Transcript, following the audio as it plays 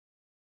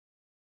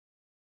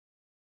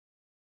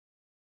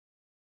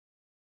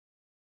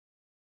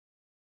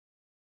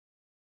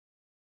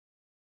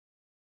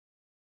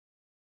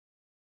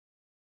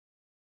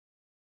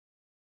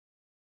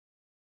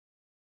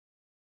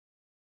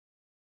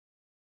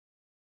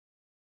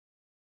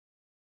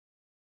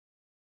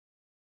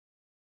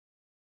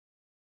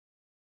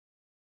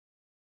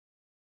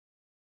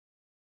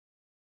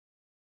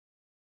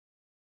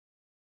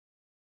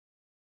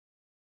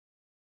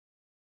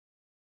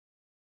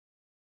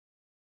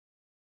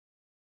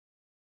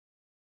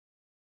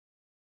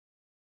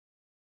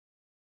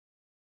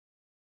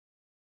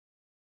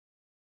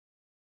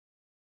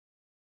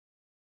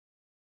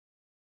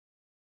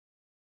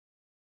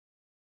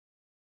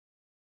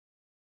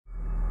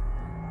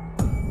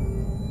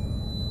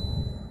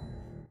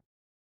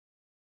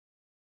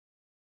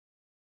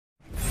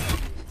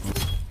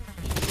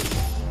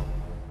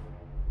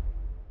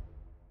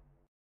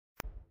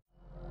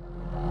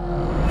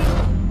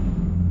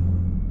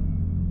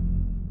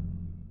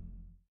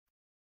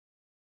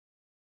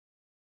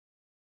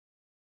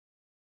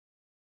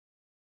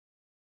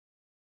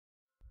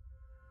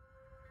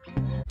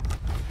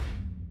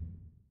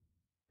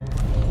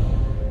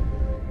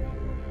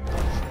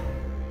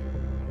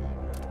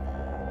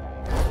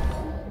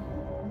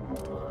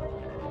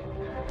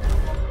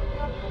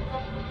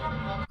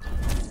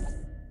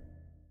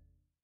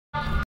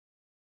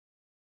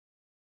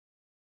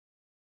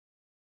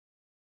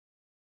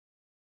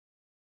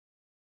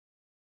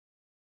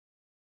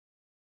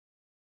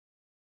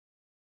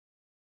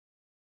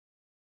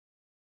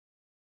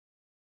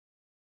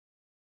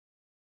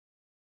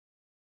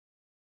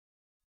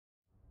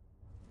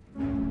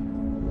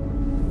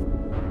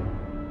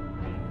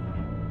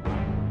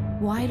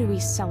Why do we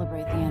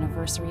celebrate the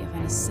anniversary of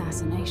an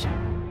assassination?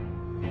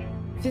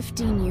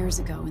 15 years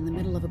ago, in the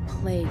middle of a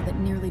plague that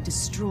nearly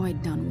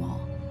destroyed Dunwall,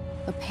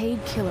 a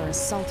paid killer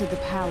assaulted the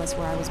palace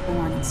where I was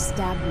born and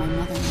stabbed my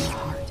mother in the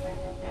heart.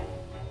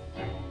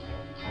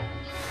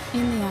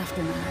 In the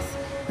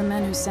aftermath, the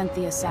men who sent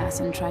the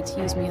assassin tried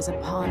to use me as a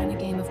pawn in a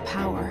game of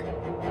power.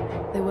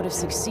 They would have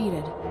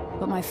succeeded,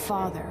 but my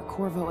father,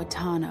 Corvo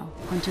Attano,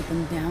 hunted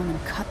them down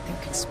and cut their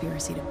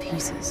conspiracy to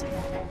pieces.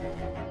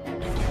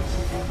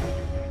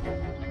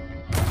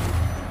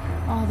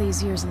 All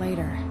these years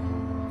later,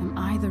 am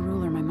I the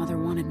ruler my mother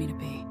wanted me to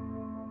be?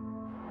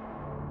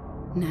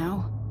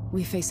 Now,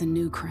 we face a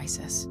new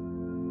crisis.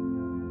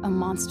 A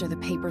monster the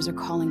papers are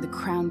calling the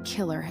Crown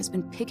Killer has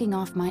been picking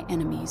off my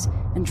enemies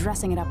and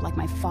dressing it up like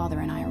my father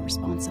and I are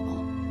responsible.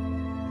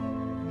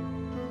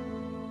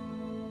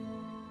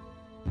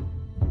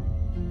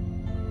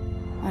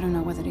 I don't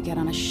know whether to get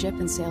on a ship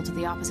and sail to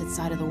the opposite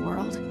side of the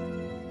world,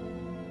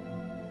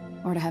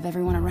 or to have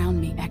everyone around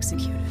me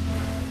executed.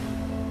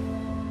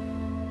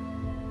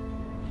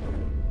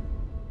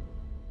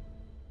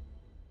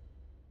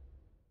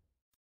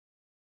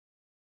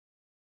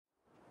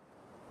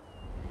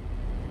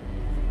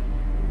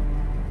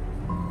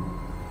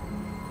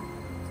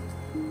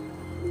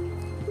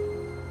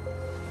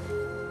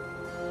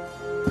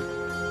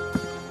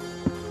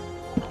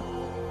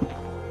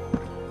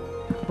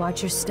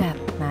 Watch your step,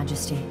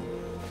 Majesty.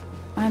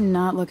 I'm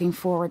not looking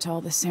forward to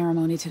all the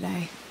ceremony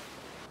today.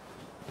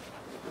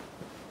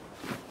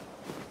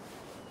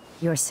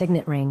 Your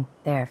signet ring.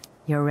 There.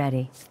 You're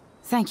ready.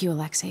 Thank you,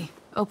 Alexei.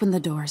 Open the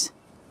doors.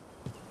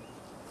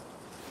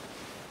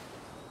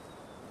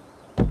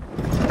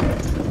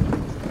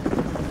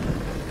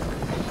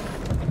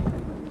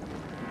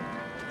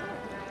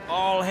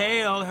 All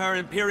hail Her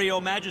Imperial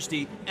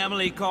Majesty,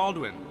 Emily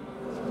Caldwin.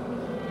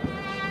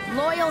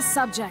 Loyal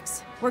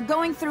subjects, we're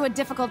going through a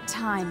difficult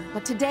time,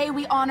 but today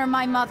we honor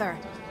my mother,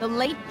 the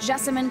late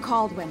Jessamine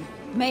Caldwin.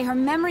 May her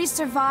memory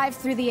survive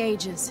through the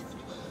ages.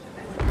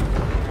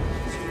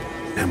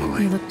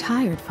 Emily. You look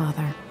tired,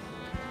 Father.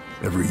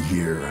 Every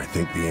year, I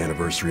think the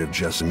anniversary of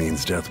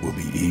Jessamine's death will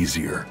be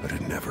easier, but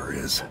it never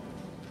is.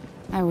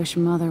 I wish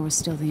Mother was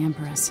still the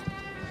Empress.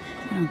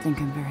 I don't think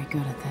I'm very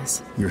good at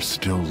this. You're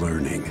still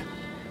learning.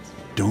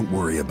 Don't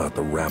worry about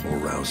the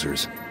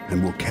rabble-rousers,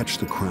 and we'll catch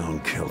the Crown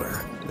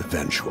Killer,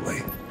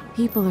 eventually.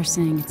 People are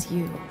saying it's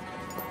you.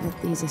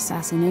 That these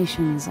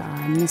assassinations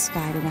are a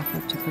misguided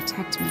effort to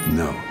protect me.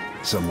 No.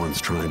 Someone's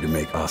trying to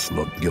make us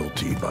look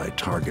guilty by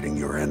targeting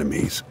your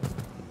enemies.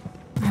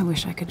 I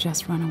wish I could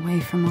just run away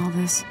from all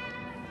this.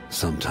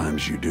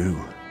 Sometimes you do.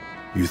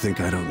 You think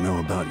I don't know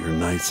about your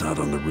nights out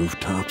on the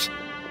rooftops?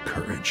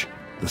 Courage.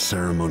 The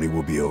ceremony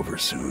will be over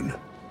soon.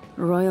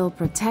 Royal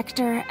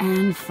Protector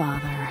and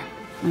Father.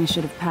 I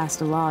should have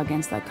passed a law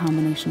against that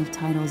combination of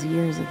titles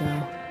years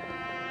ago.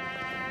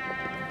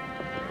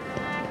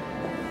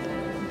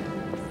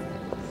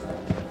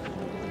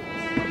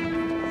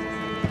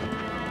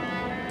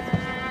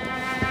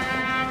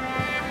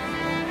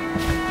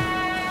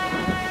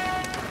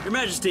 Your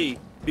Majesty,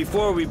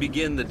 before we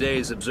begin the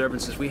day's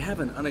observances, we have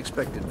an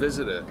unexpected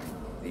visitor,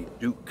 the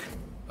Duke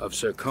of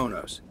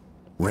Serkonos.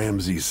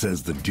 Ramsay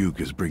says the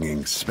Duke is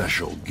bringing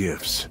special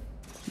gifts.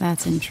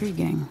 That's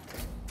intriguing.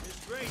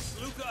 His Grace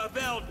Luca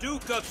Abel,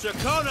 Duke of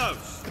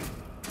Serkonos!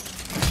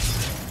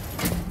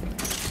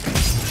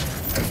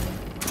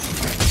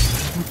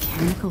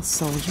 Mechanical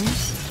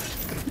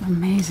soldiers?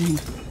 Amazing.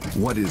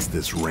 What is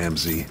this,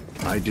 Ramsay?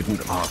 I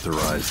didn't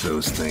authorize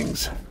those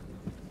things.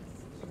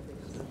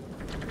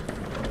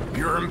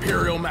 Your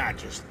Imperial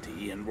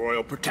Majesty and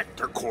Royal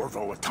Protector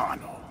Corvo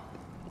Attano,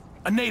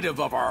 a native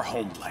of our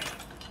homeland.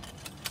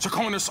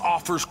 Serkonos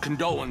offers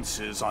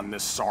condolences on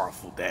this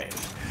sorrowful day,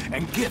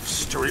 and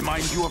gifts to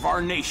remind you of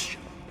our nation,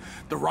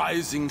 the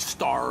rising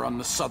star on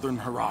the southern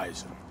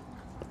horizon.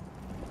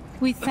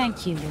 We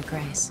thank you, Your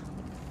Grace.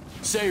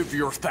 Save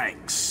your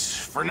thanks.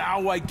 For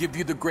now, I give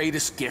you the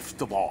greatest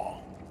gift of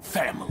all,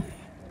 family.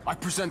 I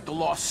present the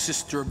lost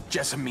sister of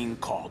Jessamine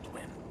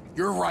Caldwin,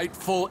 your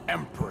rightful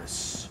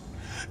Empress,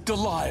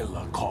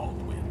 Delilah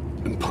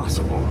Caldwin.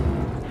 Impossible.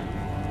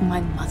 My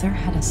mother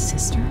had a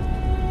sister?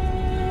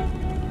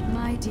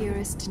 My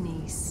dearest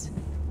niece,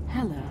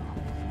 hello.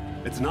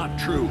 It's not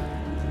true.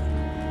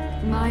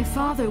 My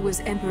father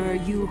was Emperor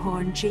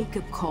Euhorn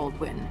Jacob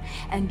Caldwin,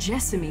 and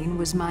Jessamine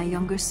was my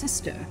younger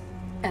sister.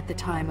 At the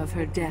time of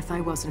her death,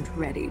 I wasn't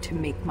ready to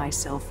make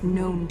myself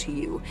known to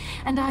you,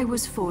 and I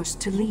was forced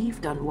to leave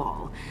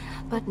Dunwall.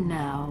 But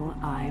now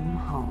I'm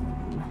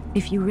home.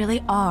 If you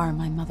really are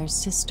my mother's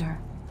sister,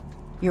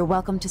 you're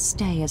welcome to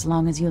stay as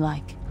long as you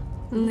like.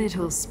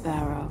 Little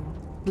sparrow,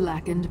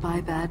 blackened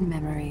by bad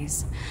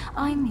memories,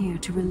 I'm here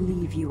to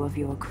relieve you of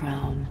your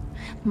crown.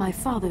 My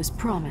father's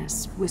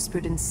promise,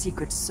 whispered in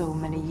secret so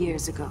many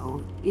years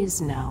ago, is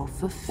now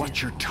fulfilled.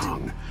 Watch your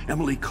tongue.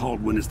 Emily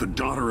Caldwin is the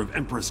daughter of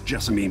Empress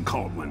Jessamine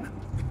Caldwin.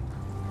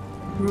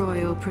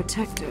 Royal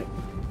Protector,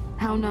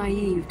 how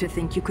naive to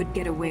think you could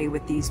get away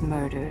with these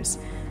murders.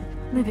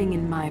 Living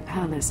in my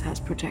palace has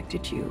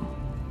protected you,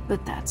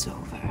 but that's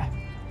over.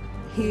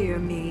 Hear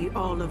me,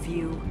 all of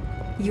you.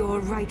 Your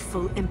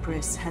rightful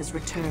Empress has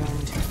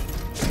returned.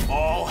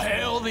 All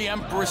hail the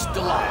Empress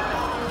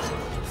Delilah,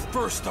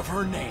 first of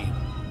her name.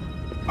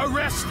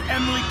 Arrest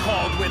Emily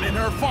Caldwin and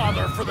her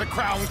father for the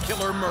Crown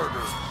Killer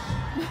murder.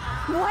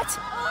 What?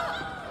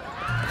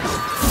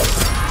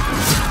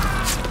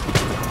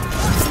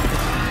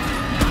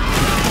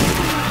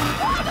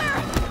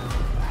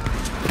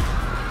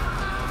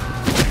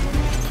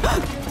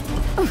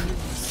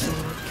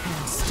 Sword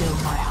can't still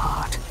my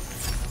heart.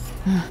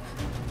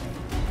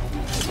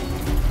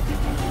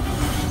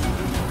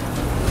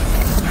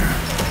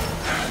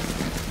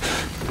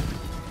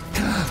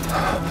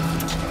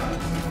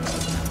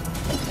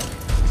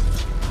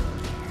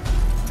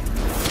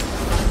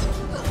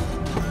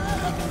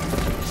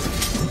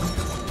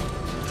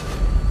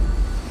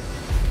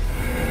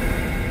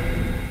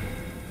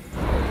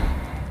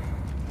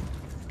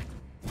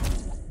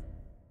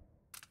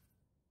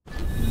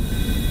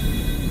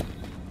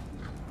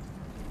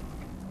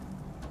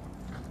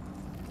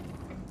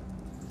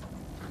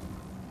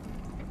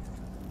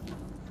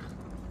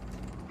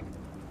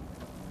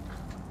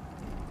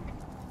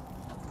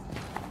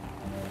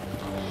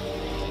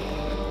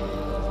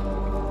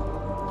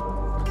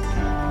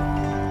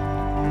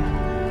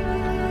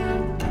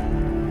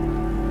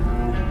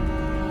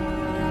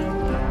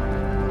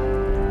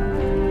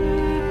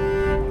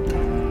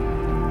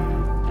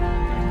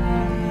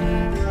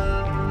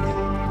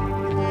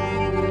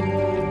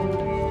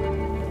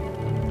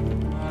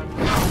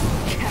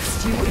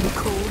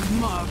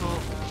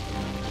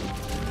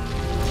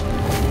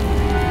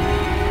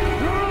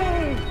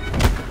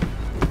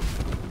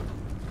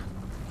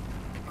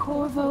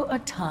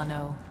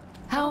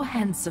 How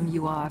handsome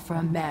you are for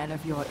a man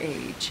of your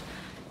age.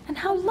 And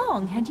how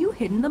long had you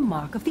hidden the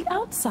mark of the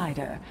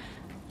outsider?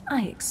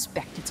 I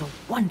expect it's a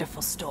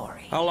wonderful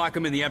story. I'll lock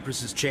him in the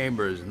Empress's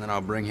chambers, and then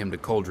I'll bring him to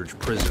Coldridge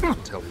Prison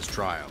until his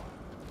trial.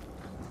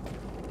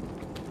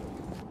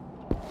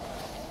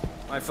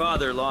 My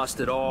father lost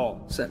it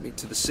all. Sent me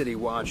to the City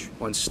Watch,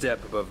 one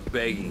step above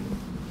begging.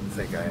 You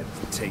think I had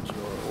to take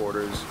your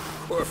orders?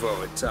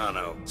 Corvo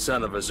Etano,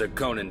 son of a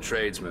Zirconan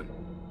tradesman.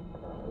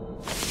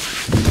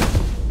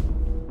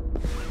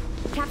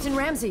 Captain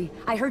Ramsey,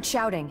 I heard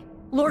shouting.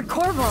 Lord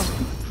Corvo,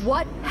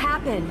 what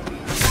happened?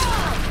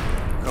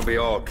 That'll be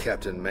all,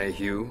 Captain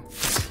Mayhew.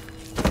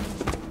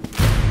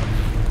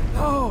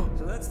 Oh!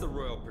 So that's the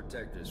Royal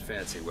Protector's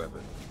fancy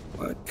weapon.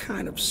 What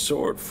kind of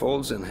sword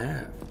folds in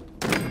half?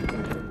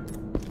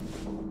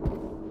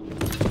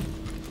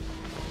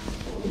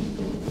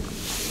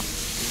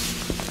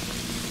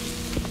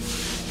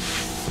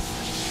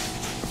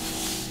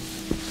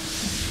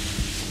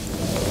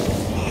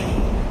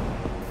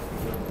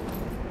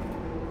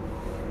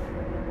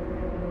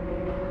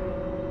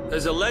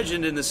 There's a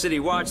legend in the City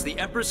Watch, the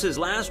Empress's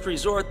last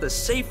resort, the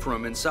safe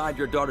room inside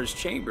your daughter's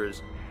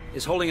chambers,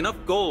 is holding enough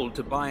gold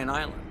to buy an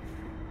island.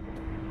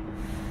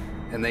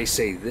 And they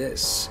say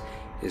this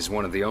is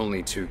one of the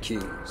only two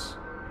keys.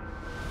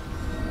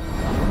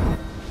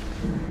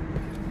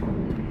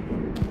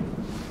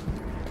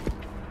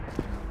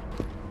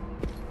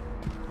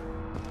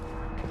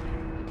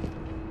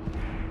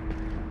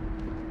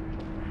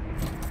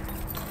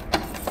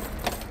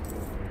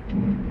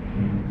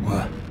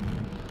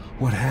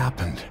 What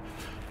happened?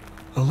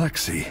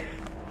 Alexei,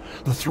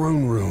 the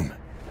throne room,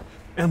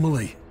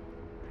 Emily.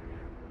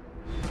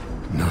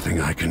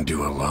 Nothing I can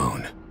do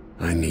alone.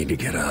 I need to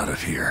get out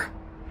of here.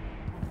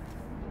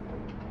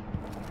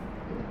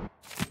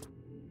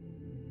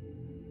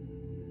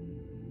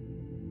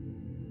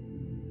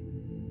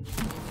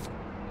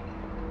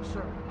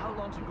 Sir, how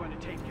long's it going to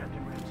take,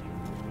 Captain Ramsey?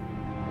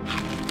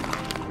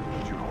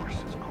 Put your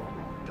horses,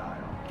 Corporal.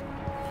 Dial.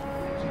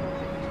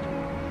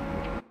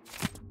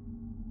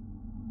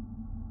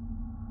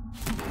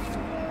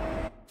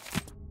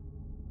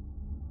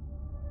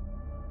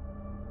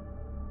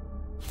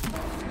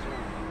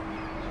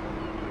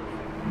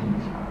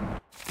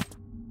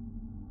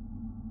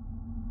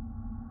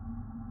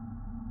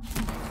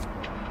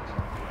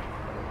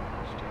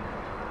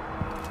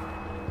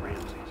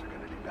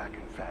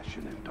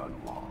 In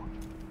Dunwall.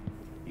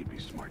 You'd be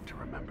smart to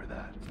remember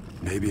that.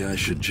 Maybe I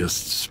should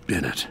just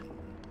spin it.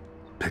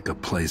 Pick a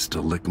place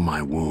to lick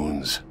my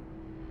wounds.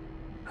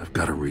 I've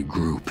got to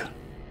regroup.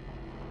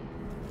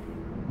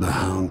 The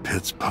Hound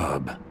Pits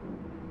Pub.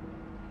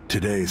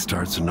 Today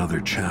starts another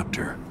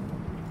chapter.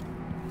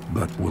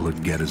 But will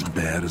it get as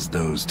bad as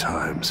those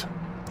times?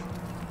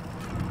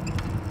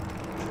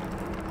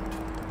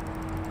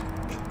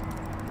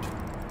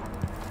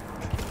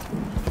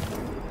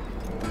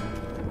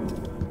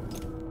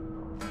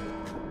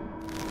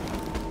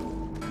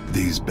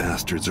 These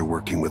bastards are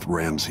working with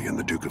Ramsey and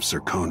the Duke of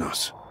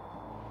Serkonos.